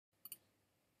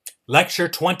Lecture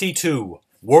 22,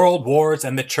 World Wars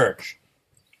and the Church.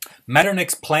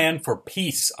 Metternich's plan for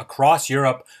peace across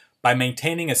Europe by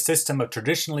maintaining a system of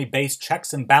traditionally based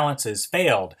checks and balances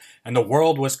failed, and the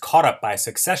world was caught up by a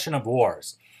succession of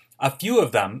wars. A few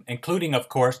of them, including, of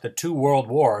course, the two world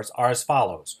wars, are as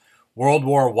follows. World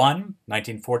War I,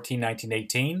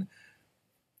 1914-1918,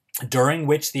 during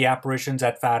which the apparitions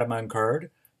at Fatima occurred.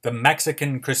 The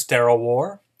Mexican Cristero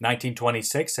War,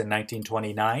 1926 and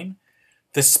 1929.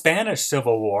 The Spanish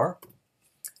Civil War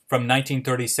from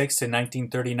 1936 to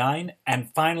 1939, and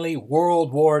finally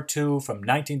World War II from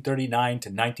 1939 to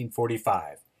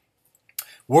 1945.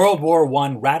 World War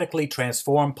I radically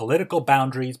transformed political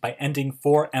boundaries by ending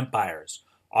four empires: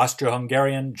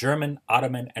 Austro-Hungarian, German,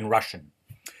 Ottoman, and Russian.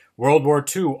 World War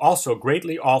II also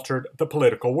greatly altered the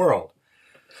political world.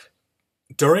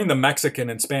 During the Mexican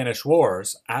and Spanish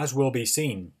Wars, as will be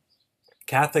seen,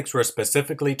 Catholics were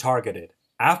specifically targeted.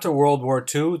 After World War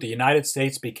II, the United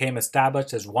States became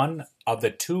established as one of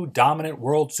the two dominant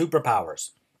world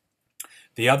superpowers,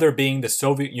 the other being the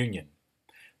Soviet Union.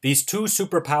 These two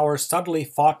superpowers subtly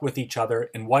fought with each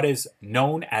other in what is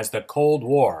known as the Cold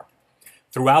War.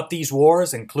 Throughout these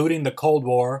wars, including the Cold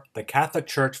War, the Catholic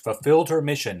Church fulfilled her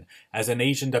mission as an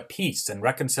agent of peace and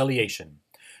reconciliation.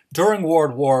 During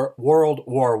World War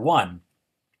I,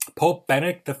 Pope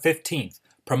Benedict XV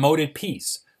promoted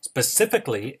peace,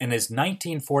 specifically in his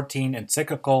 1914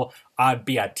 encyclical Ad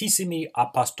Beatissimi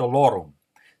Apostolorum.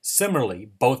 Similarly,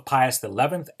 both Pius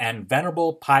XI and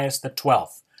Venerable Pius XII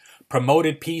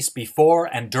promoted peace before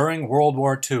and during World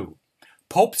War II.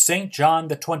 Pope St. John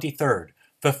XXIII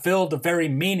fulfilled the very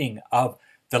meaning of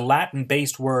the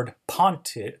Latin-based word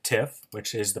pontiff,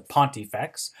 which is the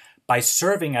pontifex, by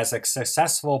serving as a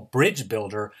successful bridge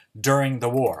builder during the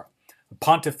war.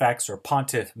 Pontifex or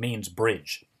pontiff means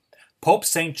bridge. Pope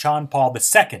St. John Paul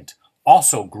II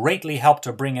also greatly helped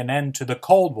to bring an end to the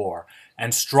Cold War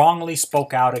and strongly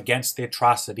spoke out against the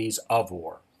atrocities of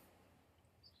war.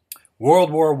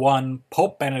 World War I,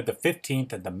 Pope Benedict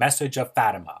XV and the Message of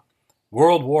Fatima.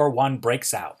 World War I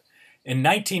breaks out. In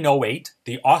 1908,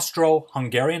 the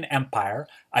Austro-Hungarian Empire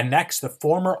annexed the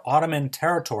former Ottoman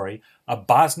territory of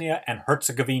Bosnia and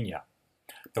Herzegovina.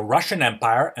 The Russian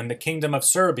Empire and the Kingdom of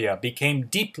Serbia became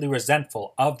deeply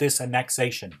resentful of this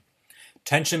annexation.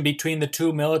 Tension between the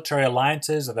two military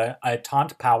alliances of the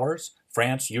Entente powers,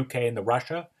 France, UK, and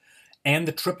Russia, and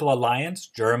the Triple Alliance,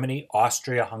 Germany,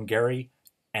 Austria, Hungary,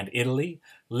 and Italy,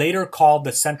 later called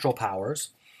the Central Powers,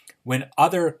 when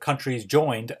other countries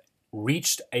joined,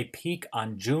 reached a peak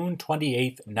on June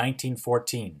 28,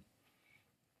 1914.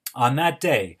 On that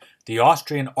day, the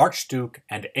Austrian Archduke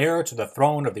and heir to the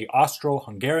throne of the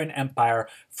Austro-Hungarian Empire,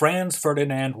 Franz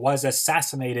Ferdinand, was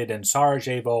assassinated in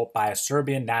Sarajevo by a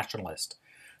Serbian nationalist.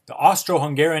 The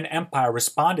Austro-Hungarian Empire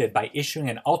responded by issuing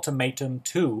an ultimatum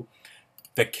to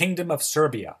the Kingdom of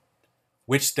Serbia,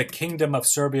 which the Kingdom of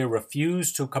Serbia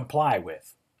refused to comply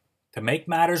with. To make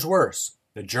matters worse,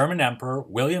 the German Emperor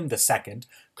William II,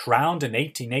 crowned in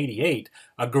 1888,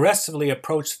 aggressively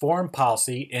approached foreign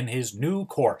policy in his new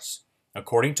course.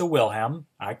 According to Wilhelm,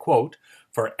 I quote,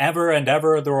 "Forever and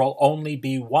ever there will only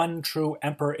be one true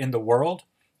emperor in the world,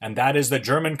 and that is the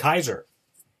German Kaiser."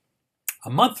 A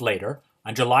month later,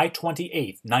 on July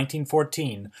 28,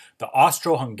 1914, the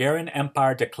Austro-Hungarian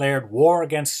Empire declared war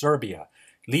against Serbia,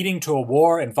 leading to a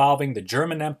war involving the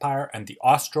German Empire and the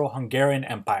Austro-Hungarian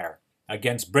Empire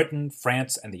against Britain,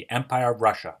 France, and the Empire of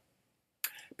Russia.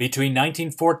 Between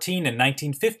 1914 and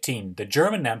 1915, the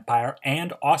German Empire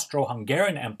and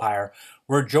Austro-Hungarian Empire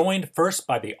were joined first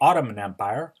by the Ottoman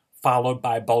Empire, followed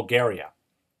by Bulgaria.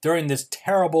 During this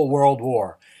terrible world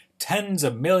war, tens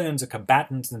of millions of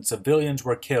combatants and civilians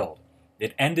were killed.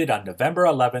 It ended on November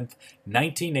 11,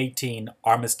 1918,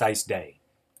 Armistice Day.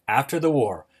 After the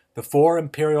war, the four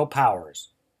imperial powers,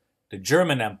 the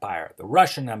German Empire, the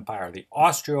Russian Empire, the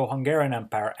Austro-Hungarian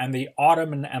Empire, and the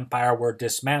Ottoman Empire were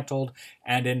dismantled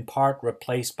and in part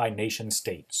replaced by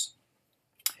nation-states.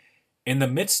 In the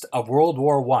midst of World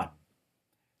War I,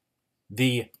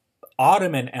 the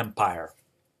Ottoman Empire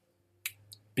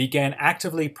began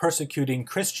actively persecuting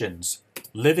Christians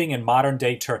living in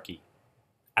modern-day Turkey.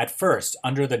 At first,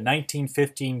 under the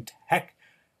 1915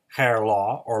 Tekher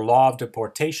Law, or Law of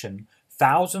Deportation,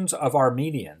 thousands of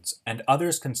Armenians and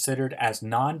others considered as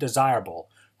non-desirable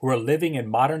who were living in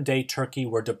modern-day Turkey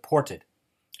were deported.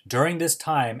 During this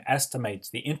time, estimates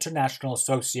the International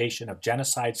Association of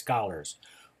Genocide Scholars,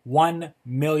 1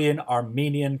 million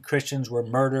Armenian Christians were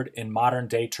murdered in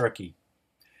modern-day Turkey.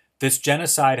 This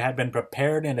genocide had been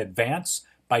prepared in advance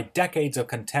by decades of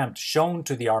contempt shown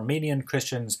to the Armenian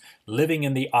Christians living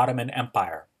in the Ottoman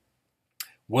Empire.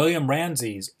 William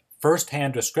Ramsay's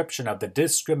first-hand description of the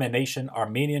discrimination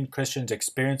Armenian Christians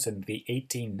experienced in the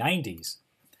 1890s,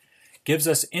 gives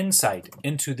us insight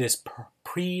into this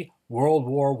pre-World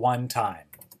War I time.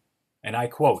 And I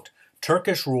quote,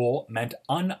 "Turkish rule meant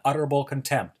unutterable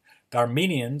contempt. The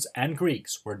Armenians and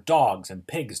Greeks were dogs and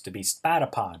pigs to be spat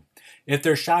upon. If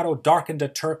their shadow darkened a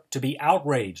Turk, to be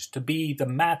outraged, to be the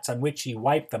mats on which he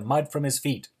wiped the mud from his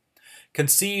feet.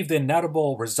 Conceive the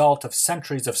inevitable result of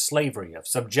centuries of slavery, of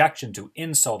subjection to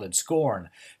insult and scorn,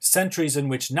 centuries in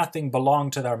which nothing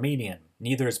belonged to the Armenian,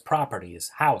 neither his property, his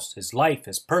house, his life,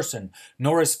 his person,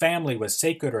 nor his family was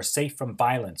sacred or safe from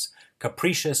violence,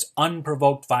 capricious,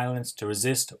 unprovoked violence to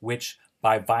resist which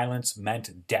by violence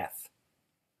meant death."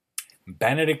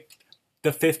 Benedict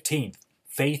XV,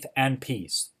 Faith and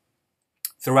Peace.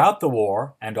 Throughout the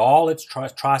war and all its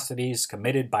atrocities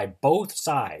committed by both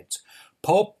sides,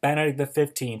 Pope Benedict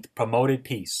XV promoted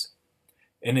peace.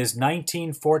 In his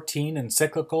 1914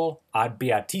 encyclical Ad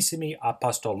Beatissimi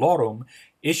Apostolorum,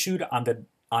 issued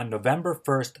on November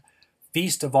 1st,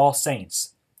 Feast of All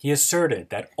Saints, he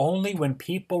asserted that only when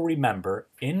people remember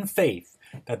in faith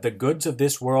that the goods of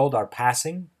this world are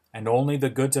passing, and only the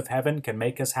goods of heaven can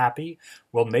make us happy,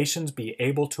 will nations be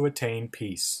able to attain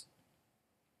peace.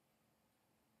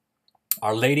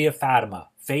 Our Lady of Fatima,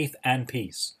 Faith and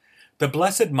Peace. The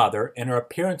Blessed Mother, in her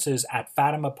appearances at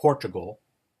Fatima, Portugal,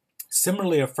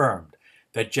 similarly affirmed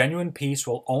that genuine peace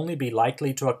will only be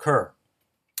likely to occur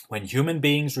when human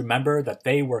beings remember that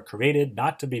they were created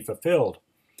not to be fulfilled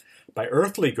by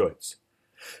earthly goods,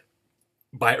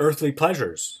 by earthly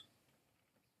pleasures,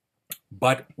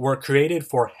 but were created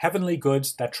for heavenly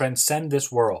goods that transcend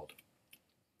this world.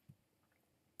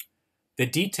 The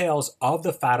details of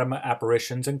the Fatima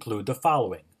apparitions include the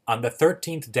following. On the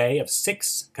 13th day of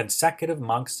 6 consecutive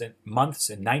months in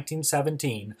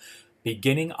 1917,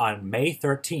 beginning on May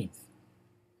 13th,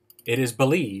 it is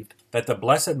believed that the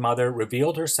Blessed Mother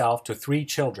revealed herself to 3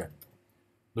 children,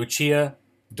 Lucia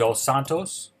dos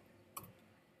Santos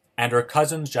and her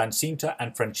cousins Jacinta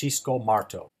and Francisco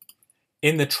Marto.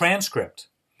 In the transcript,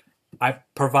 I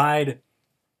provide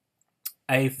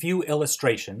a few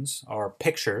illustrations or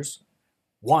pictures.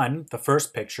 One, the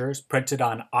first picture, is printed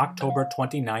on October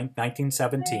 29,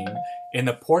 1917, in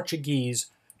the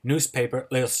Portuguese newspaper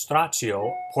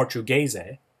Ilustratio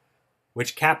Portuguesa,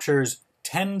 which captures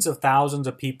tens of thousands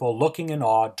of people looking in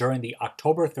awe during the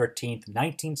October 13,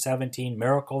 1917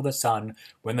 miracle of the sun,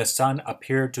 when the sun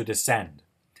appeared to descend.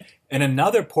 In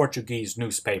another Portuguese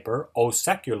newspaper, O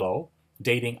Século,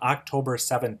 dating October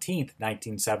 17,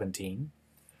 1917,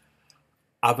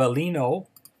 Avelino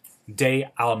de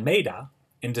Almeida,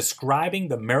 in describing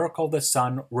the miracle of the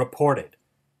sun, reported,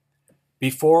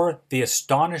 before the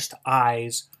astonished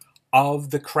eyes of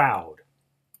the crowd,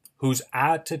 whose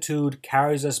attitude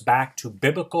carries us back to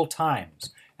biblical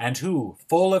times, and who,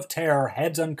 full of terror,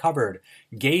 heads uncovered,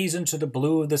 gaze into the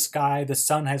blue of the sky, the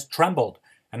sun has trembled,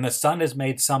 and the sun has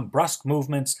made some brusque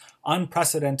movements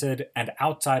unprecedented and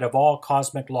outside of all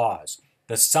cosmic laws.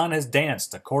 The sun has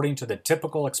danced according to the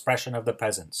typical expression of the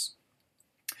peasants.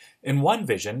 In one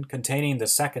vision, containing the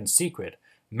second secret,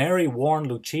 Mary warned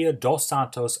Lucia dos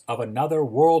Santos of another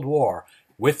world war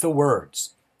with the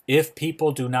words, "If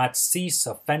people do not cease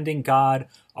offending God,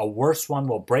 a worse one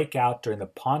will break out during the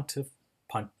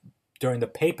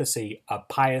papacy of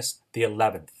Pius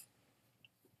XI."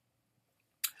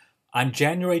 On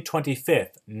January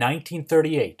 25,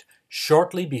 1938,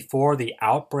 shortly before the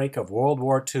outbreak of World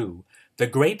War II, the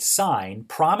great sign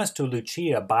promised to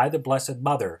Lucia by the Blessed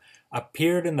Mother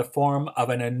appeared in the form of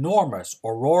an enormous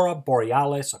aurora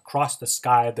borealis across the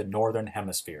sky of the Northern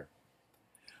Hemisphere.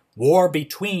 War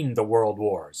between the world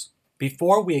wars.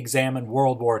 Before we examine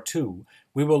World War II,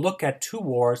 we will look at 2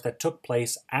 wars that took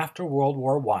place after World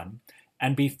War I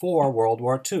and before World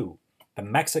War II, the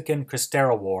Mexican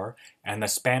Cristero War and the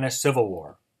Spanish Civil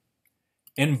War.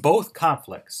 In both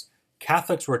conflicts,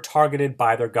 Catholics were targeted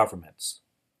by their governments.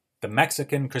 The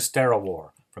Mexican Cristero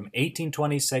War, from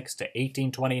 1826 to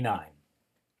 1829.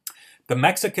 The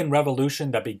Mexican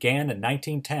Revolution that began in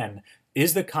 1910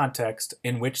 is the context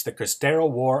in which the Cristero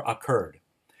War occurred.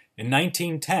 In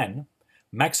 1910,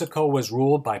 Mexico was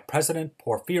ruled by President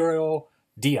Porfirio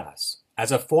Diaz.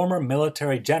 As a former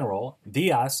military general,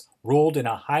 Diaz ruled in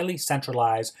a highly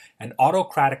centralized and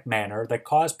autocratic manner that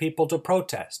caused people to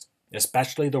protest,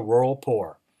 especially the rural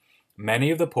poor.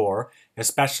 Many of the poor,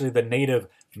 especially the native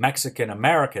Mexican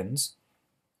Americans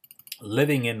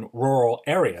living in rural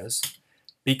areas,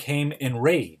 became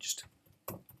enraged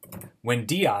when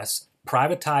Diaz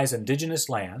privatized indigenous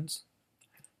lands,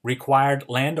 required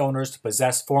landowners to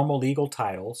possess formal legal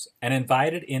titles, and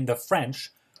invited in the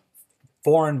French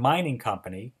Foreign Mining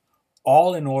Company,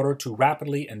 all in order to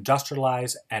rapidly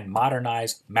industrialize and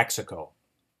modernize Mexico.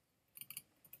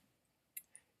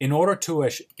 In order to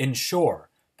ensure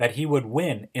that he would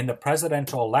win in the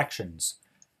presidential elections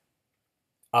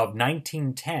of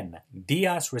 1910,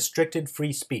 Diaz restricted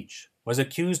free speech, was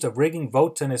accused of rigging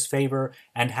votes in his favor,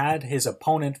 and had his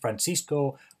opponent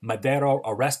Francisco Madero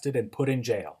arrested and put in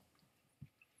jail.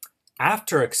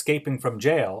 After escaping from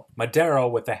jail, Madero,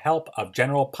 with the help of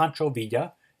General Pancho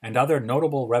Villa and other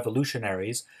notable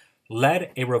revolutionaries,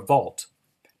 led a revolt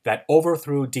that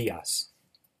overthrew Diaz.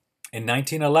 In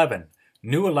 1911,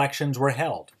 new elections were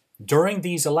held. During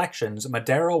these elections,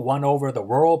 Madero won over the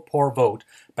rural poor vote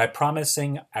by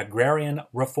promising agrarian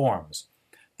reforms.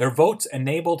 Their votes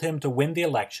enabled him to win the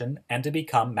election and to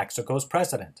become Mexico's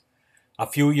president. A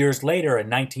few years later, in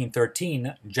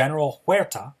 1913, General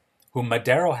Huerta, whom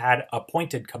Madero had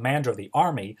appointed commander of the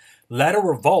army, led a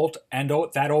revolt and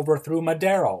that overthrew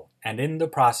Madero, and in the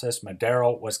process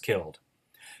Madero was killed.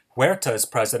 Huerta's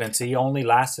presidency only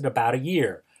lasted about a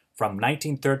year, from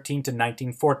 1913 to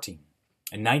 1914.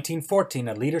 In 1914,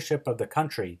 the leadership of the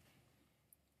country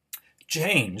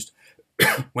changed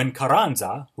when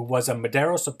Carranza, who was a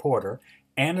Madero supporter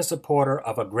and a supporter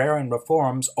of agrarian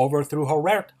reforms, overthrew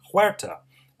Huerta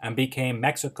and became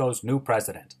Mexico's new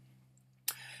president.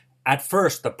 At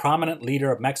first, the prominent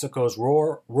leader of Mexico's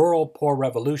rural poor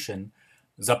revolution,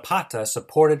 Zapata,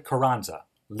 supported Carranza.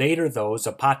 Later, though,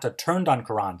 Zapata turned on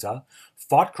Carranza,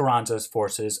 fought Carranza's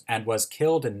forces, and was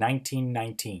killed in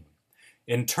 1919.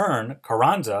 In turn,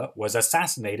 Carranza was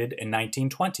assassinated in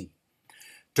 1920.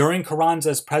 During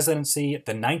Carranza's presidency,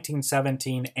 the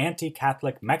 1917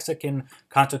 anti-Catholic Mexican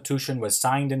Constitution was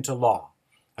signed into law.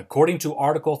 According to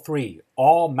Article 3,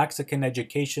 all Mexican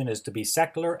education is to be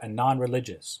secular and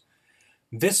non-religious.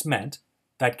 This meant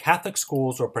that Catholic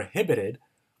schools were prohibited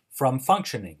from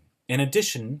functioning. In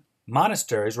addition,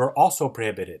 monasteries were also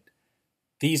prohibited.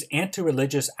 These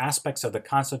anti-religious aspects of the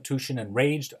Constitution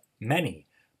enraged many,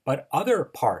 but other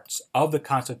parts of the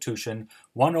Constitution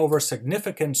won over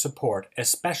significant support,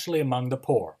 especially among the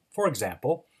poor. For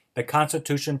example, the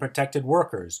Constitution protected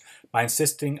workers by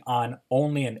insisting on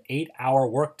only an 8-hour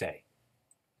workday,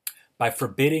 by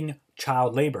forbidding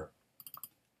child labor,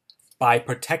 by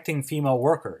protecting female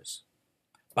workers,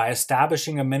 by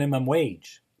establishing a minimum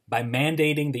wage, by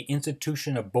mandating the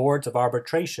institution of boards of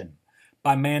arbitration,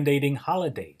 by mandating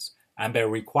holidays, and by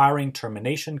requiring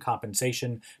termination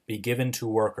compensation be given to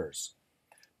workers.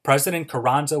 President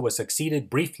Carranza was succeeded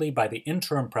briefly by the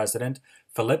interim president,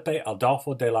 Felipe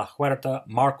Adolfo de la Huerta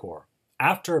Marcor.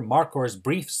 After Marcor's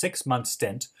brief 6-month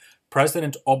stint,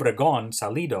 President Obregón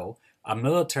Salido, a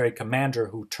military commander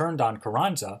who turned on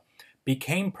Carranza,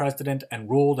 became president and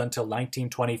ruled until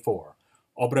 1924.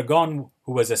 Obregón,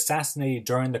 who was assassinated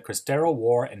during the Cristero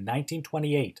War in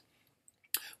 1928,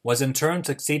 was in turn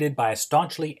succeeded by a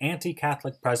staunchly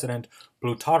anti-Catholic president,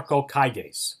 Plutarco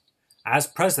Calles. As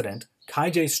president,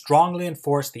 Calles strongly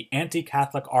enforced the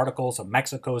anti-Catholic articles of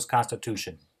Mexico's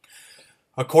constitution.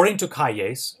 According to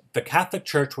Calles, the Catholic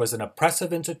Church was an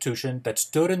oppressive institution that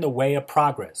stood in the way of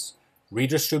progress,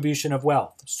 redistribution of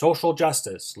wealth, social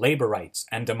justice, labor rights,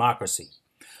 and democracy.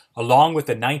 Along with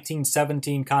the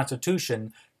 1917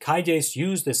 Constitution, Calles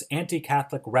used this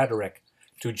anti-Catholic rhetoric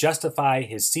to justify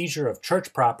his seizure of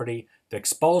church property, the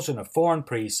expulsion of foreign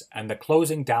priests, and the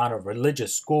closing down of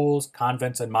religious schools,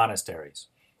 convents, and monasteries.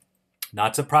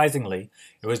 Not surprisingly,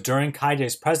 it was during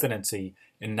Calles' presidency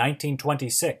in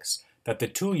 1926 that the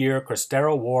 2-year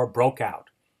Cristero War broke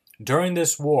out. During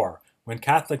this war, when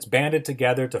Catholics banded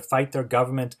together to fight their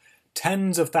government,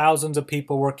 tens of thousands of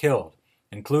people were killed,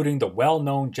 including the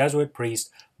well-known Jesuit priest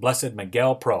Blessed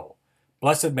Miguel Pro.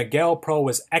 Blessed Miguel Pro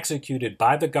was executed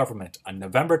by the government on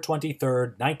November 23,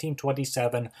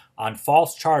 1927, on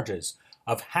false charges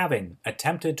of having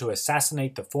attempted to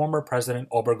assassinate the former President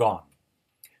Obregón.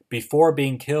 Before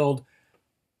being killed,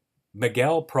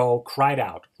 Miguel Pro cried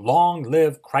out, "Long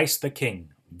live Christ the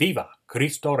King! Viva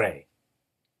Cristo Rey!"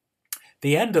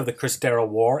 The end of the Cristero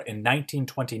War in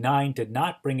 1929 did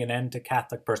not bring an end to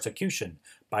Catholic persecution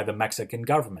by the Mexican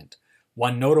government.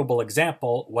 One notable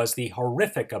example was the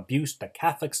horrific abuse that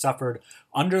Catholics suffered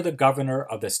under the governor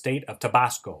of the state of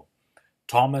Tabasco,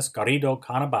 Thomas Garrido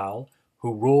Canabal,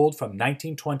 who ruled from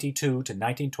 1922 to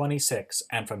 1926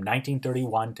 and from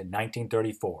 1931 to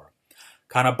 1934.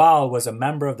 Canabal was a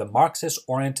member of the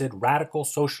Marxist-oriented Radical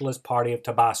Socialist Party of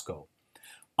Tabasco.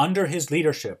 Under his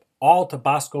leadership, all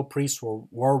Tabasco priests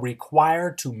were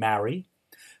required to marry,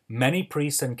 many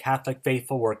priests and Catholic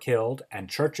faithful were killed, and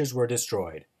churches were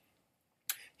destroyed.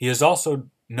 He is also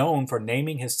known for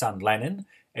naming his son Lenin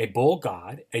a bull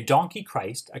God, a donkey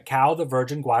Christ, a cow the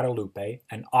Virgin Guadalupe,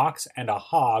 an ox and a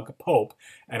hog Pope,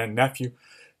 and a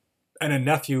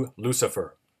nephew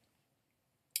Lucifer.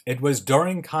 It was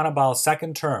during Cannibal's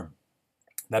second term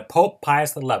that Pope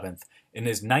Pius XI, in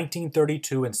his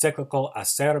 1932 encyclical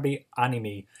Acerbi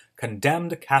Animi,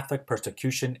 condemned Catholic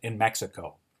persecution in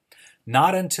Mexico.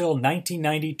 Not until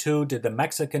 1992 did the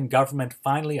Mexican government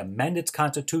finally amend its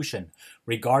constitution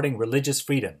regarding religious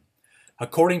freedom.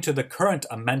 According to the current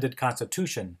amended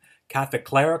constitution, Catholic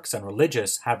clerics and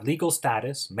religious have legal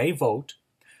status, may vote,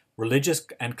 religious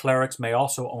and clerics may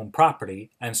also own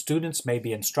property, and students may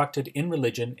be instructed in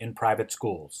religion in private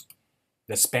schools.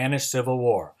 The Spanish Civil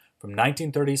War, from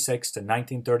 1936 to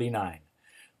 1939.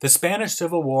 The Spanish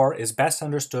Civil War is best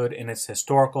understood in its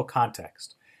historical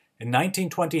context. In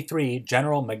 1923,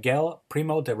 General Miguel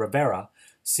Primo de Rivera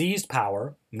seized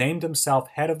power, named himself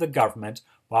head of the government,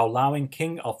 while allowing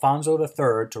King Alfonso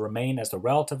III to remain as the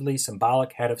relatively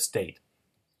symbolic head of state.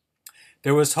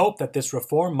 There was hope that this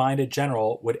reform-minded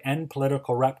general would end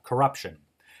political corruption.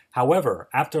 However,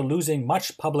 after losing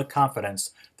much public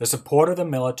confidence, the support of the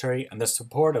military, and the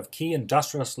support of key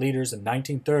industrialist leaders in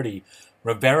 1930,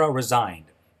 Rivera resigned.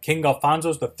 King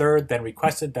Alfonso III then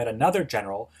requested that another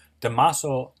general,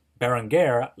 Damaso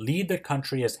Berenguer, lead the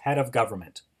country as head of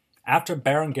government. After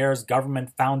Berenguer's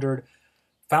government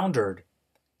foundered,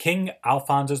 King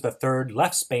Alfonso III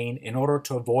left Spain in order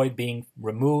to avoid being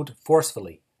removed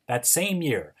forcefully. That same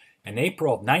year, in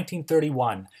April of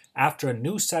 1931, after a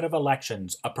new set of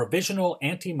elections, a provisional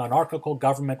anti-monarchical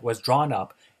government was drawn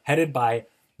up, headed by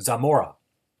Zamora.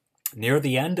 Near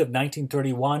the end of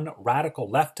 1931, radical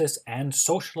leftist and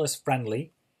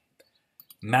socialist-friendly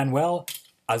Manuel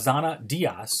Azana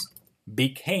Diaz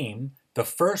became the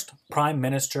first prime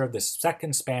minister of the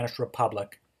Second Spanish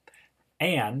Republic,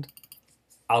 and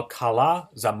Alcalá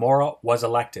Zamora was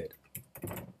elected,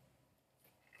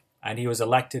 and he was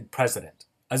elected president.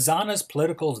 Azana's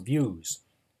political views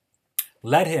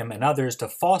led him and others to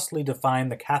falsely define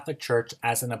the Catholic Church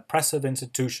as an oppressive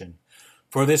institution.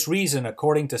 For this reason,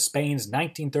 according to Spain's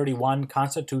 1931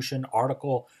 Constitution,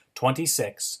 Article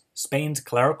 26, Spain's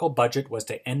clerical budget was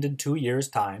to end in 2 years'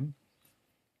 time.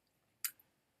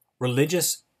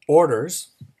 Religious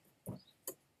orders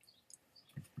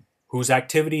whose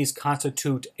activities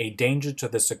constitute a danger to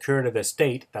the security of the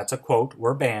state, that's a quote,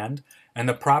 were banned, and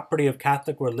the property of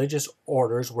Catholic religious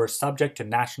orders were subject to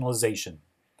nationalization.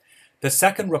 The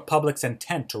Second Republic's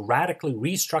intent to radically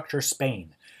restructure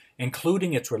Spain,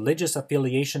 including its religious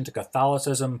affiliation to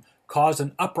Catholicism, caused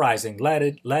an uprising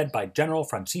led by General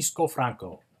Francisco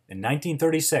Franco. In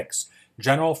 1936,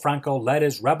 General Franco led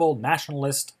his rebel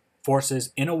nationalist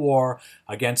forces in a war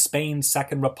against Spain's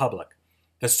Second Republic.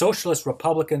 The Socialist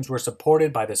Republicans were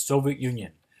supported by the Soviet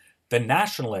Union. The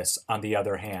Nationalists, on the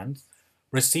other hand,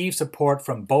 received support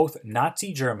from both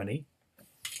Nazi Germany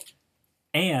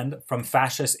and from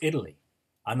Fascist Italy.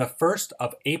 On the 1st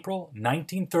of April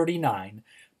 1939,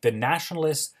 the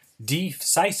Nationalists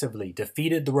decisively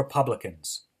defeated the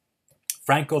Republicans.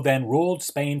 Franco then ruled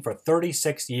Spain for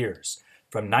 36 years,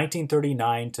 from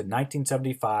 1939 to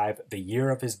 1975, the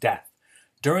year of his death.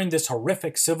 During this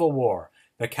horrific civil war,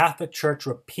 the Catholic Church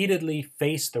repeatedly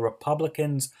faced the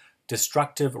Republicans'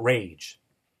 destructive rage.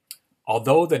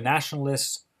 Although the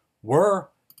Nationalists were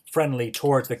friendly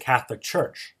towards the Catholic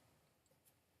Church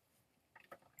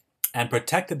and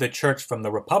protected the Church from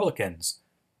the Republicans,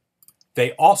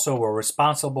 they also were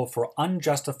responsible for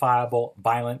unjustifiable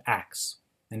violent acts.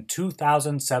 In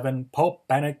 2007, Pope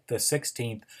Benedict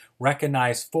XVI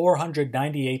recognized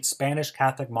 498 Spanish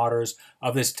Catholic martyrs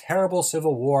of this terrible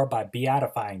civil war by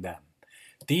beatifying them.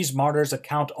 These martyrs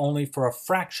account only for a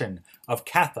fraction of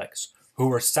Catholics who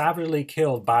were savagely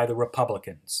killed by the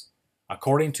Republicans.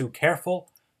 According to careful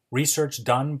research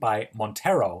done by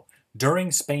Montero,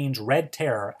 during Spain's Red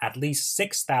Terror, at least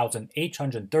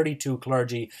 6,832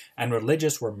 clergy and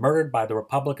religious were murdered by the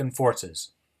Republican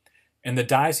forces. In the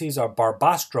Diocese of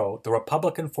Barbastro, the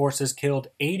Republican forces killed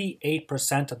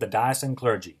 88% of the diocesan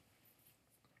clergy.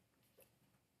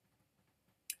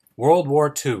 World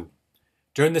War II.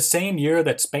 During the same year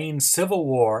that Spain's civil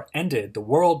war ended, the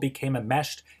world became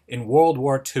enmeshed in World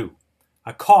War II.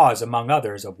 A cause, among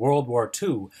others, of World War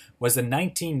II was the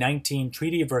 1919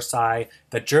 Treaty of Versailles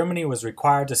that Germany was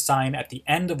required to sign at the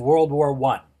end of World War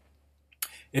I.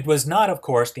 It was not, of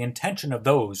course, the intention of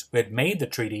those who had made the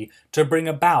treaty to bring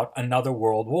about another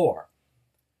world war.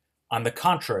 On the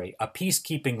contrary, a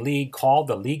peacekeeping league called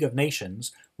the League of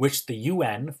Nations, which the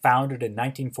UN founded in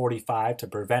 1945 to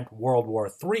prevent World War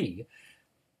III,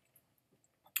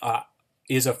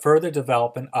 is a further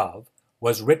development of,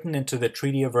 was written into the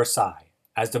Treaty of Versailles.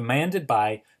 as demanded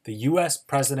by the U.S.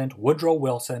 President Woodrow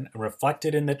Wilson and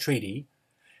reflected in the treaty,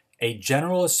 a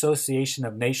general association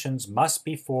of nations must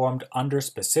be formed under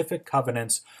specific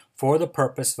covenants for the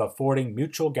purpose of affording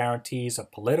mutual guarantees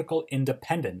of political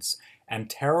independence and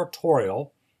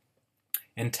territorial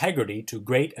integrity to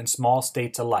great and small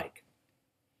states alike.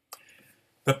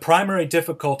 The primary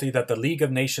difficulty that the League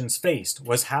of Nations faced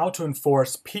was how to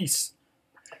enforce peace,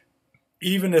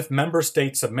 even if member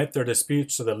states submit their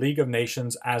disputes to the League of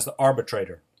Nations as the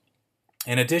arbitrator.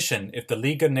 In addition, if the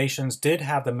League of Nations did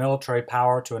have the military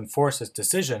power to enforce its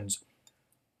decisions,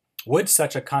 would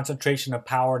such a concentration of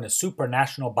power in a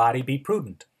supranational body be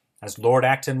prudent? As Lord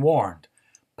Acton warned,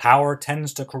 power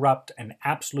tends to corrupt, and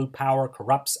absolute power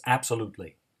corrupts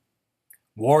absolutely.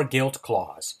 War Guilt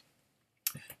Clause.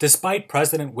 Despite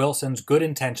President Wilson's good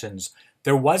intentions,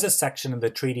 there was a section of the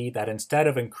treaty that, instead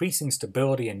of increasing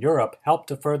stability in Europe, helped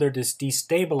to further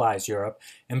destabilize Europe,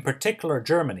 in particular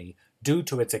Germany, due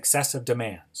to its excessive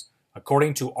demands.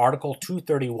 According to Article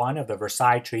 231 of the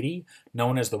Versailles Treaty,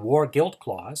 known as the War Guilt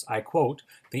Clause, I quote,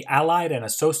 "The Allied and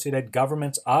associated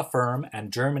governments affirm,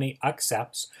 and Germany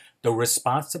accepts, the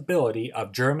responsibility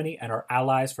of Germany and her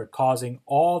allies for causing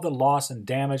all the loss and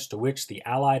damage to which the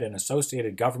Allied and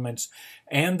associated governments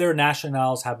and their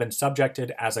nationals have been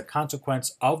subjected as a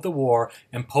consequence of the war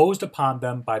imposed upon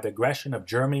them by the aggression of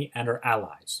Germany and her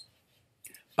allies."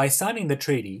 By signing the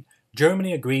treaty,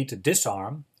 Germany agreed to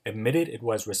disarm, admitted it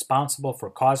was responsible for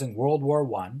causing World War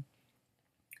I,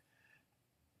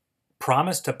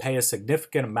 promised to pay a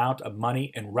significant amount of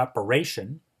money in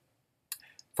reparation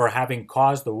for having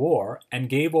caused the war, and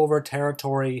gave over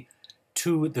territory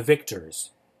to the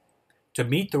victors. To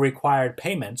meet the required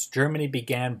payments, Germany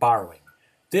began borrowing.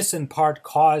 This in part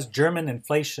caused German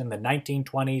inflation in the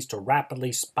 1920s to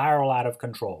rapidly spiral out of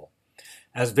control.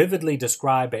 As vividly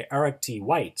described by Eric T.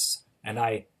 Weitz, and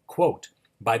I quote,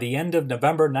 "By the end of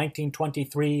November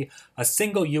 1923, a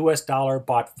single US dollar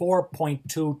bought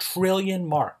 4.2 trillion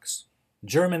marks.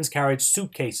 Germans carried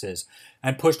suitcases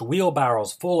and pushed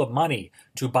wheelbarrows full of money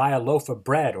to buy a loaf of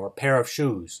bread or a pair of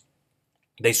shoes.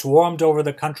 They swarmed over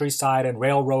the countryside and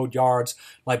railroad yards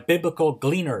like biblical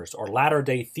gleaners or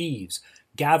latter-day thieves,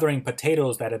 gathering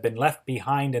potatoes that had been left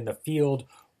behind in the field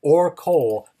or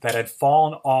coal that had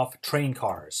fallen off train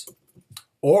cars.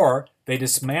 Or they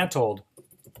dismantled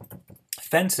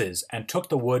fences and took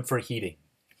the wood for heating."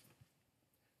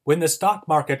 When the stock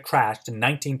market crashed in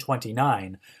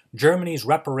 1929, Germany's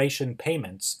reparation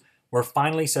payments were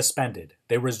finally suspended.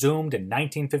 They resumed in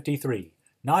 1953.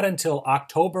 Not until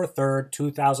October 3,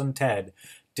 2010,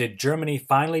 did Germany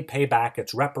finally pay back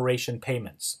its reparation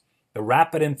payments. The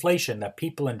rapid inflation that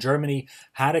people in Germany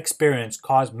had experienced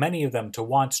caused many of them to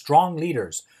want strong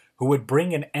leaders who would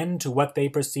bring an end to what they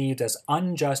perceived as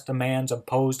unjust demands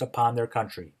imposed upon their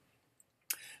country.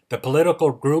 The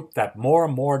political group that more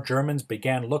and more Germans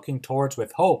began looking towards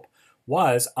with hope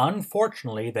was,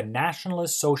 unfortunately, the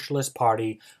Nationalist Socialist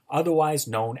Party, otherwise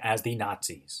known as the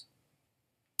Nazis.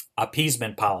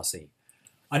 Appeasement policy.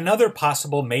 Another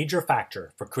possible major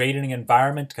factor for creating an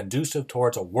environment conducive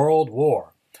towards a world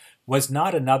war was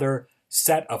not another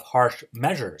set of harsh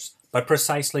measures, but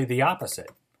precisely the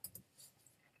opposite,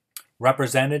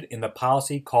 represented in the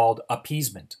policy called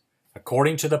appeasement.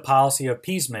 According to the policy of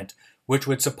appeasement, which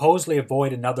would supposedly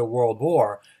avoid another world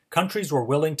war, countries were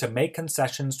willing to make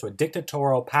concessions to a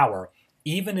dictatorial power,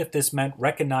 even if this meant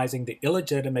recognizing the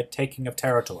illegitimate taking of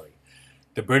territory.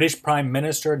 The British Prime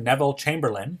Minister Neville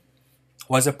Chamberlain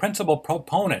was a principal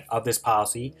proponent of this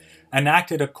policy and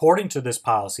acted according to this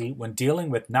policy when dealing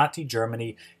with Nazi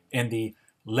Germany in the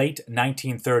late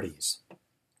 1930s.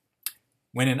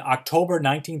 When in October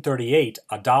 1938,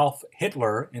 Adolf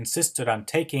Hitler insisted on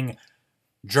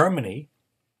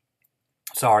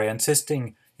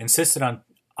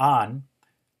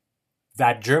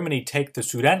that Germany take the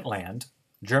Sudetenland,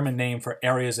 German name for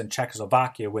areas in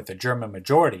Czechoslovakia with a German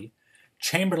majority,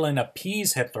 Chamberlain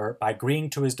appeased Hitler by agreeing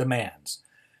to his demands.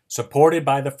 Supported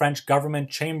by the French government,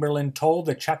 Chamberlain told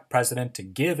the Czech president to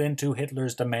give in to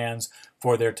Hitler's demands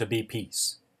for there to be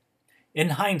peace.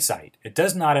 In hindsight, it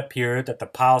does not appear that the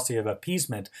policy of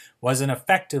appeasement was an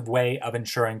effective way of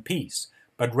ensuring peace,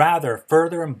 but rather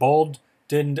further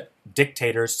emboldened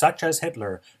dictators such as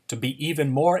Hitler to be even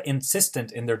more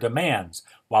insistent in their demands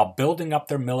while building up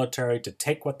their military to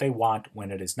take what they want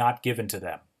when it is not given to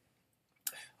them.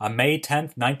 On May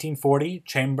 10, 1940,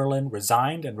 Chamberlain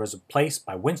resigned and was replaced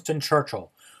by Winston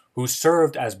Churchill, who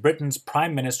served as Britain's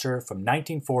Prime Minister from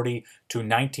 1940 to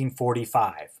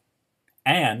 1945,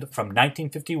 and from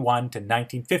 1951 to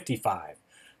 1955.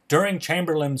 During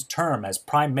Chamberlain's term as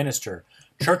Prime Minister,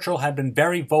 Churchill had been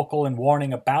very vocal in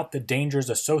warning about the dangers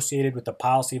associated with the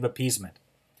policy of appeasement.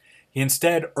 He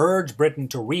instead urged Britain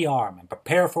to rearm and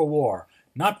prepare for war,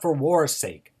 not for war's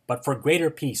sake, but for greater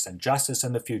peace and justice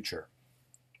in the future.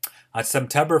 On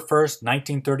September 1,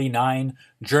 1939,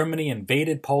 Germany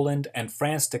invaded Poland and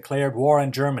France declared war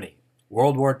on Germany.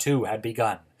 World War II had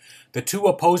begun. The two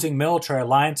opposing military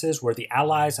alliances were the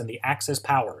Allies and the Axis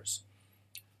powers.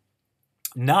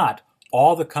 Not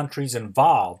all the countries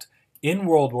involved in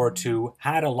World War II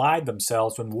had allied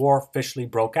themselves when war officially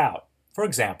broke out. For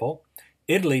example,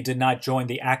 Italy did not join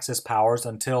the Axis powers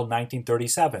until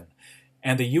 1937,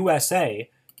 and the USA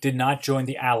did not join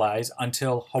the Allies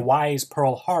until Hawaii's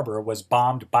Pearl Harbor was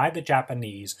bombed by the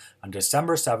Japanese on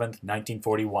December 7,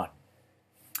 1941.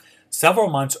 Several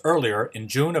months earlier, in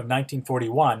June of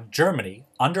 1941, Germany,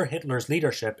 under Hitler's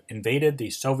leadership, invaded the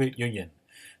Soviet Union.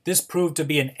 This proved to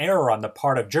be an error on the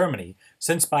part of Germany,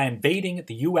 since by invading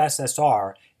the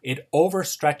USSR, it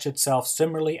overstretched itself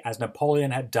similarly as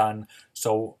Napoleon had done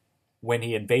so when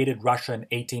he invaded Russia in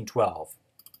 1812.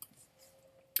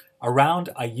 Around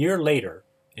a year later,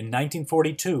 in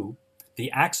 1942, the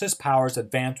Axis powers'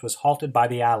 advance was halted by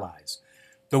the Allies.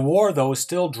 The war, though,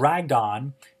 still dragged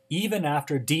on, even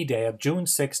after D-Day of June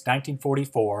 6,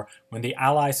 1944, when the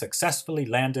Allies successfully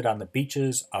landed on the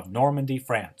beaches of Normandy,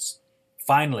 France.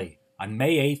 Finally, on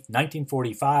May 8,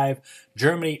 1945,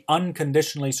 Germany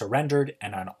unconditionally surrendered,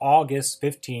 and on August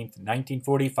 15,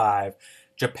 1945,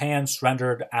 Japan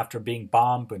surrendered after being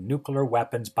bombed with nuclear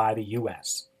weapons by the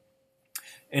U.S.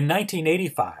 In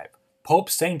 1985, Pope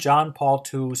St. John Paul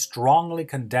II strongly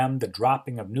condemned the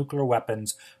dropping of nuclear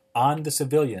weapons on the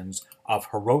civilians of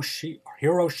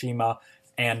Hiroshima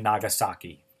and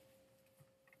Nagasaki.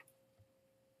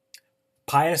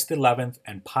 Pius XI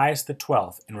and Pius XII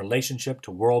in relationship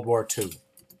to World War II.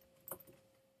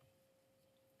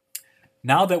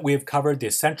 Now that we have covered the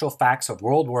essential facts of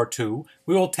World War II,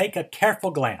 we will take a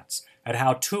careful glance at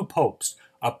how two popes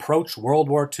approached World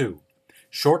War II.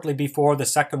 Shortly before the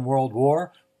Second World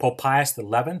War, Pope Pius XI,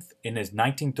 in his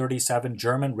 1937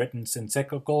 German-written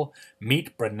encyclical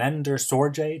Mit brennender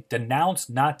Sorge, denounced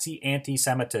Nazi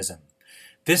anti-Semitism.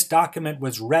 This document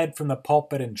was read from the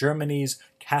pulpit in Germany's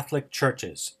Catholic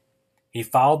churches. He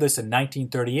followed this in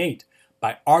 1938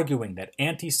 by arguing that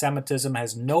anti-Semitism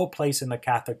has no place in the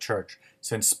Catholic Church,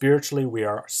 since spiritually we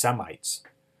are Semites.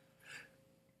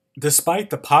 Despite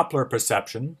the popular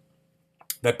perception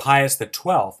that Pius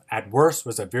XII at worst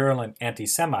was a virulent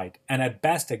anti-Semite and at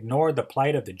best ignored the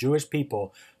plight of the Jewish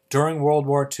people during World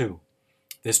War II,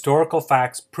 the historical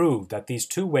facts prove that these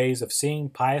two ways of seeing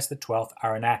Pius XII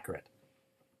are inaccurate.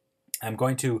 I'm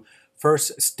going to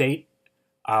first state,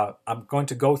 I'm going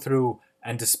to go through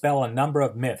and dispel a number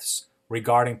of myths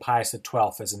regarding Pius XII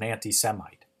as an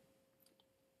anti-Semite.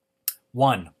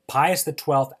 1. Pius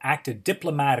XII acted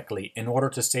diplomatically in order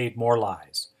to save more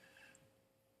lives.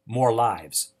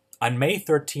 On May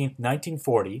 13,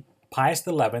 1940, Pius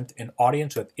XI, in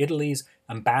audience with Italy's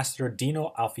Ambassador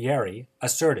Dino Alfieri,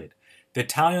 asserted, "The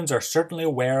Italians are certainly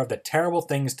aware of the terrible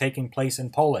things taking place in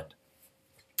Poland.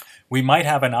 We might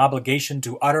have an obligation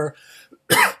to utter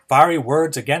fiery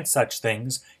words against such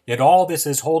things, yet all this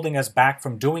is holding us back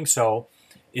from doing so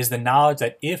is the knowledge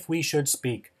that if we should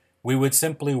speak, we would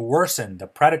simply worsen the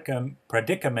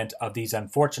predicament of these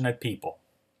unfortunate people."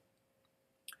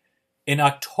 In the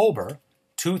October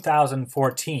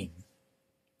 2014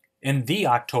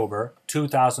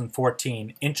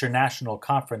 International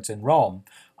Conference in Rome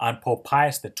on Pope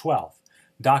Pius XII,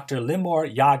 Dr. Limor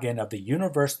Yagin of the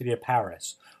University of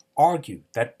Paris argued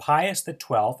that Pius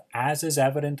XII, as is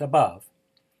evident above,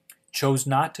 chose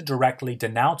not to directly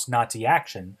denounce Nazi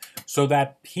action so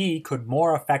that he could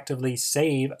more effectively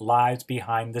save lives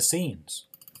behind the scenes.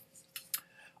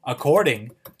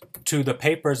 According to the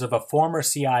papers of a former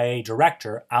CIA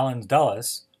director, Allen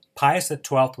Dulles, Pius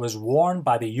XII was warned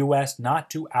by the U.S. not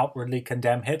to outwardly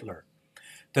condemn Hitler.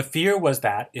 The fear was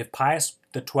that if Pius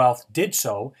XII did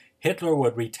so, Hitler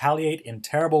would retaliate in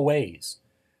terrible ways.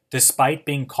 Despite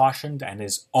being cautioned and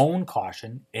his own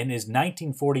caution in his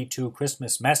 1942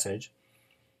 Christmas message,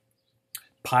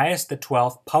 Pius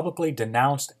XII publicly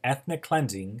denounced ethnic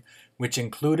cleansing, which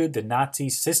included the Nazi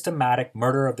systematic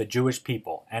murder of the Jewish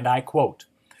people, and I quote,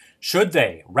 "Should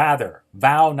they, rather,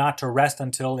 vow not to rest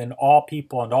until in all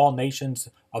people and all nations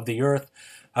of the earth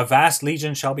a vast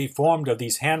legion shall be formed of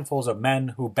these handfuls of men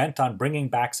who, bent on bringing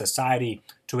back society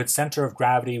to its center of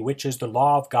gravity, which is the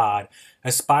law of God,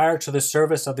 aspire to the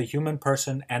service of the human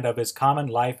person and of his common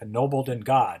life ennobled in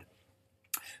God.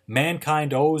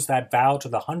 Mankind owes that vow to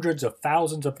the hundreds of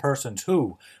thousands of persons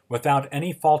who, without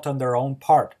any fault on their own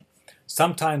part,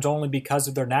 sometimes only because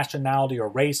of their nationality or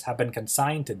race, have been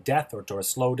consigned to death or to a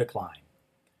slow decline.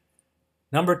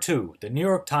 Number 2, the New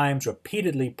York Times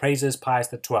repeatedly praises Pius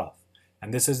XII,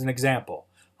 and this is an example.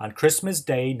 On Christmas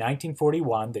Day,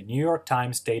 1941, the New York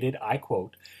Times stated, I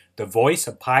quote, "The voice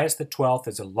of Pius XII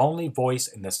is a lonely voice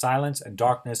in the silence and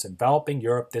darkness enveloping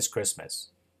Europe this Christmas."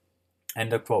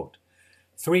 End of quote.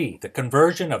 3. The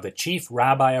conversion of the chief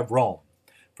rabbi of Rome.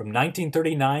 From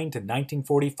 1939 to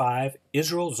 1945,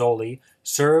 Israel Zoli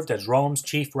served as Rome's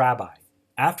chief rabbi.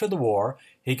 After the war,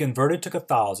 he converted to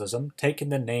Catholicism, taking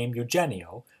the name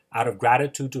Eugenio out of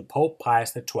gratitude to Pope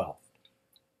Pius XII.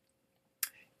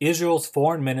 Israel's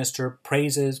foreign minister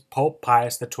praises Pope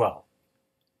Pius XII.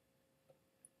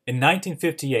 In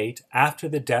 1958, after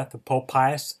the death of Pope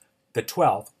Pius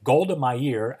XII, Golda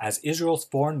Meir, as Israel's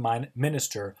foreign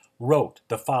minister, wrote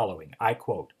the following, I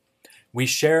quote, "We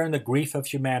share in the grief of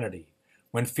humanity.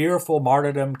 When fearful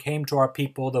martyrdom came to our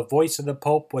people, the voice of the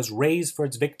Pope was raised for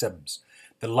its victims.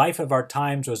 The life of our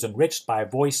times was enriched by a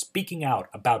voice speaking out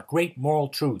about great moral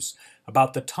truths,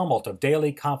 about the tumult of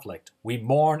daily conflict. We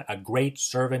mourn a great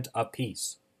servant of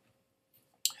peace."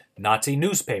 Nazi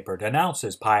newspaper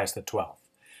denounces Pius XII.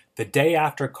 The day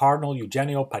after Cardinal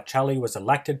Eugenio Pacelli was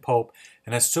elected pope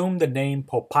and assumed the name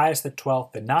Pope Pius XII,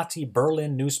 the Nazi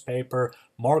Berlin newspaper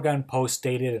Morgenpost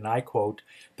stated, and I quote,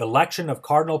 "The election of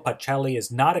Cardinal Pacelli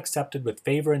is not accepted with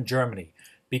favor in Germany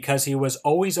because he was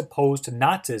always opposed to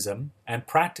Nazism and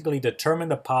practically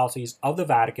determined the policies of the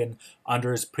Vatican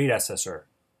under his predecessor."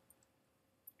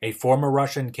 A former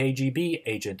Russian KGB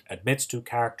agent admits to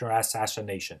character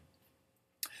assassination.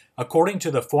 According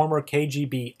to the former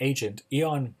KGB agent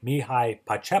Ion Mihai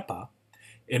Pachepa,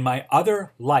 "In my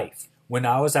other life, when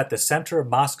I was at the center of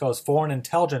Moscow's foreign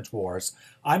intelligence wars,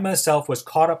 I myself was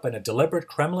caught up in a deliberate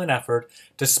Kremlin effort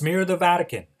to smear the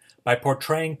Vatican by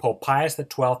portraying Pope Pius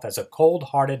XII as a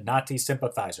cold-hearted Nazi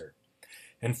sympathizer.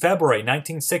 In February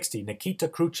 1960, Nikita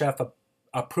Khrushchev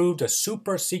approved a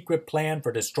super-secret plan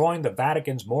for destroying the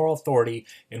Vatican's moral authority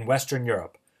in Western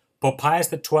Europe. Pope Pius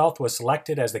XII was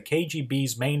selected as the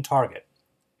KGB's main target.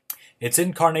 Its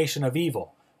incarnation of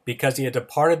evil, because he had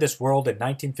departed this world in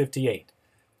 1958.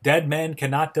 Dead men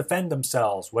cannot defend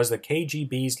themselves was the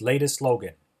KGB's latest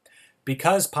slogan.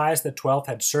 Because Pius XII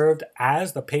had served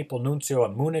as the papal nuncio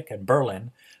in Munich and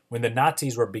Berlin when the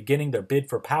Nazis were beginning their bid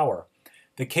for power,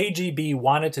 the KGB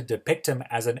wanted to depict him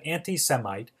as an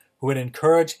anti-Semite who had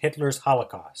encouraged Hitler's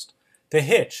Holocaust. The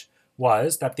hitch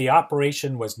was that the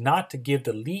operation was not to give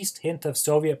the least hint of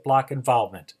Soviet bloc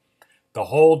involvement. The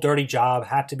whole dirty job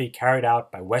had to be carried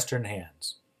out by Western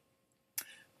hands.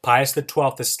 Pius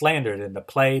XII is slandered in the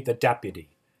play The Deputy.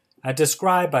 As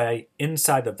described by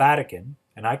Inside the Vatican,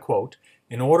 and I quote,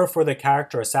 "In order for the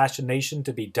character assassination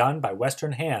to be done by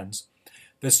Western hands,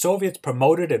 the Soviets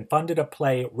promoted and funded a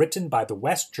play written by the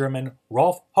West German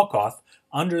Rolf Hokoth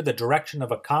under the direction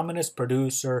of a communist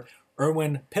producer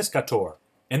Erwin Piscator.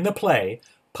 In the play,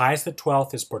 Pius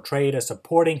XII is portrayed as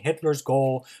supporting Hitler's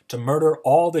goal to murder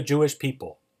all the Jewish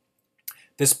people.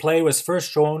 This play was first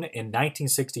shown in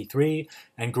 1963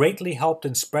 and greatly helped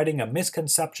in spreading a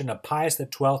misconception of Pius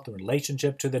XII in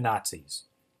relationship to the Nazis."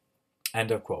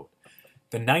 End of quote.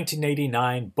 The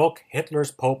 1989 book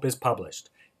Hitler's Pope is published.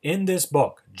 In this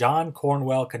book, John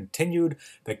Cornwell continued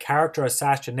the character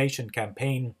assassination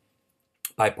campaign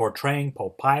by portraying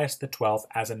Pope Pius XII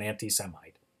as an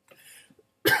anti-Semite.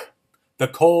 The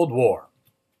Cold War.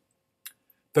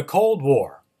 The Cold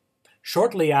War.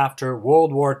 Shortly after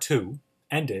World War II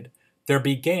ended, there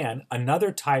began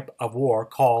another type of war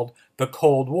called the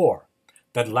Cold War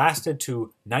that lasted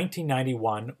to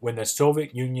 1991 when the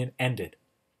Soviet Union ended.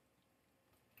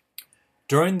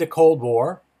 During the Cold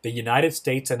War, the United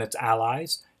States and its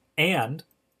allies and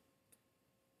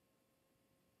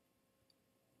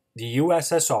the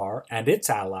USSR and its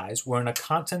allies were in a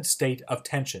constant state of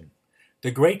tension. The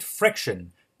great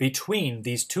friction between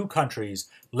these two countries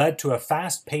led to a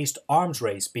fast-paced arms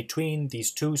race between these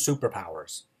two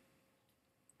superpowers.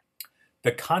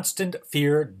 The constant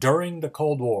fear during the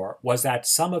Cold War was that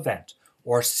some event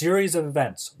or series of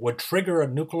events would trigger a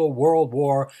nuclear world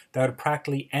war that would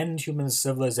practically end human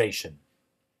civilization.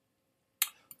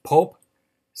 Pope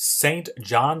St.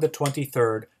 John the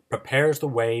 23rd prepares the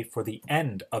way for the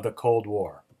end of the Cold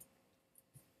War.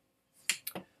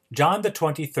 John the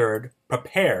 23rd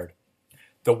prepared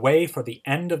the way for the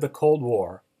end of the Cold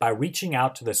War by reaching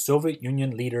out to the Soviet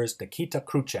Union leaders Nikita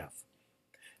Khrushchev.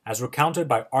 As recounted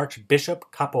by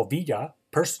Archbishop Kapovilla,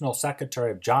 personal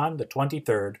secretary of John the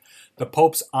 23rd, the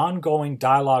Pope's ongoing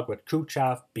dialogue with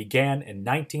Khrushchev began in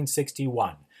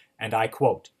 1961, and I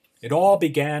quote, "It all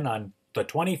began on the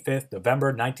 25th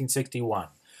November 1961.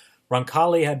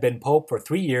 Roncalli had been Pope for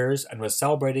 3 years and was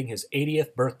celebrating his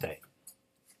 80th birthday.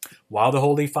 While the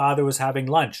Holy Father was having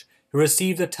lunch, he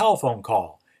received a telephone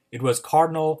call. It was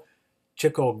Cardinal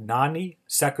Cicognani,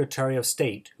 Secretary of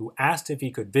State, who asked if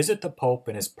he could visit the Pope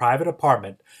in his private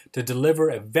apartment to deliver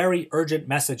a very urgent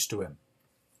message to him.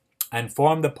 I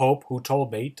informed the Pope, who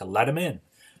told me to let him in.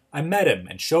 I met him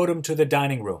and showed him to the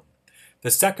dining room. The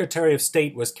Secretary of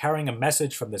State was carrying a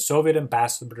message from the Soviet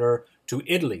ambassador to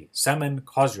Italy, Semen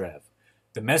Kozrev.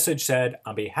 The message said,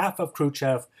 "On behalf of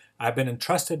Khrushchev, I have been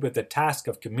entrusted with the task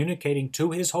of communicating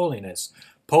to His Holiness,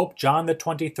 Pope John the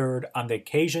 23rd, on the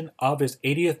occasion of his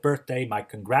 80th birthday, my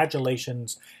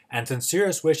congratulations and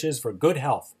sincerest wishes for good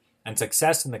health and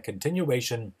success in the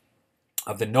continuation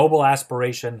of the noble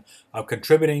aspiration of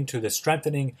contributing to the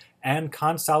strengthening and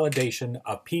consolidation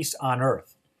of peace on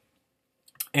earth,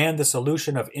 and the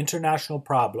solution of international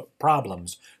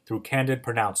problems through candid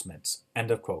pronouncements." End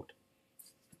of quote.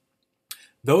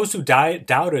 Those who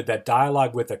doubted that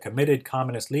dialogue with a committed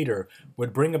communist leader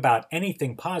would bring about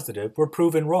anything positive were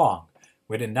proven wrong,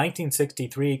 when in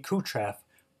 1963 Khrushchev,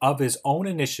 of his own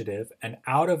initiative and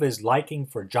out of his liking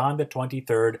for John the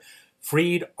 23rd,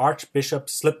 freed Archbishop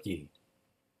Slipyj.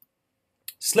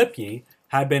 Slipyj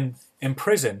had been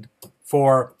imprisoned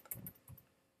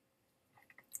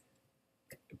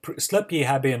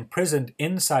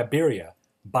in Siberia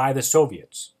by the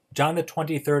Soviets. John the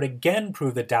 23rd again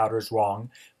proved the doubters wrong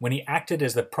when he acted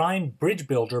as the prime bridge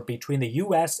builder between the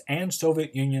U.S. and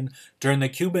Soviet Union during the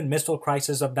Cuban Missile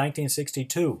Crisis of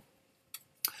 1962.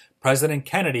 President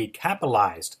Kennedy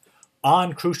capitalized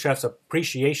on Khrushchev's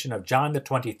appreciation of John the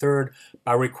 23rd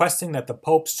by requesting that the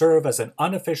Pope serve as an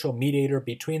unofficial mediator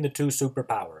between the two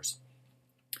superpowers.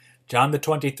 John the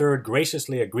 23rd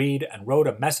graciously agreed and wrote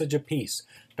a message of peace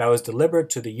that was delivered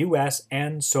to the U.S.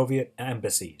 and Soviet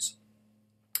embassies.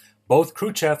 Both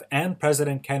Khrushchev and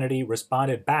President Kennedy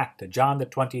responded back to John the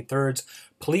 23rd's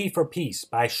plea for peace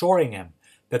by assuring him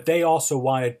that they also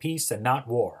wanted peace and not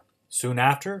war. Soon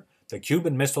after, the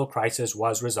Cuban Missile Crisis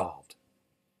was resolved.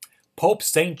 Pope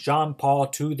St. John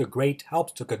Paul II the Great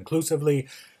helped to conclusively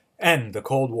end the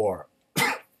Cold War,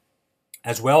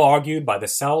 as well argued by the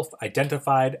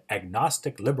self-identified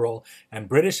agnostic liberal and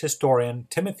British historian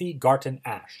Timothy Garton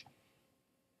Ash.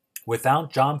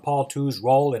 Without John Paul II's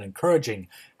role in encouraging,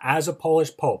 as a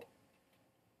Polish pope,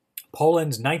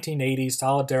 Poland's 1980s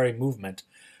solidarity movement,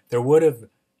 there would have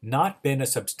not been a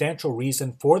substantial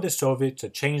reason for the Soviets to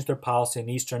change their policy in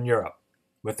Eastern Europe.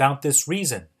 Without this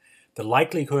reason, the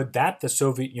likelihood that the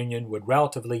Soviet Union would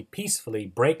relatively peacefully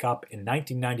break up in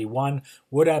 1991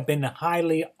 would have been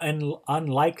highly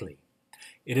unlikely.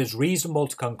 It is reasonable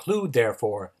to conclude,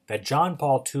 therefore, that John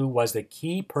Paul II was the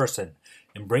key person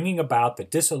in bringing about the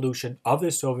dissolution of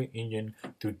the Soviet Union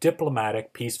through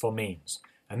diplomatic, peaceful means.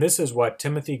 And this is what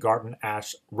Timothy Garton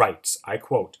Ash writes, I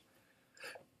quote,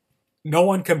 "No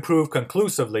one can prove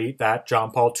conclusively that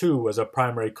John Paul II was a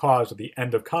primary cause of the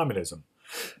end of communism.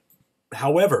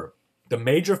 However, the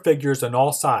major figures on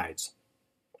all sides,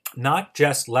 not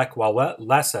just Lech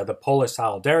Walesa, the Polish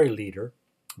Solidarity leader,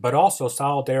 but also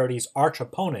Solidarity's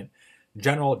arch-opponent,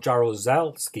 General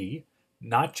Jaruzelski,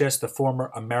 not just the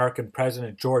former American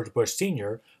President George Bush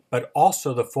Sr., but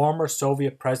also the former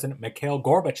Soviet President Mikhail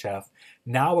Gorbachev,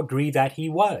 now agree that he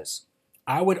was.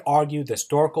 I would argue the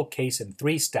historical case in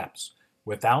 3 steps.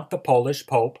 Without the Polish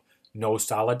Pope, no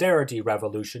Solidarity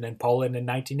revolution in Poland in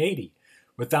 1980.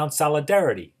 Without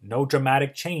Solidarity, no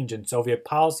dramatic change in Soviet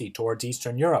policy towards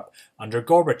Eastern Europe under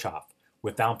Gorbachev.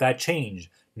 Without that change,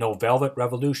 no Velvet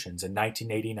Revolutions in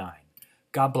 1989.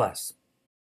 God bless.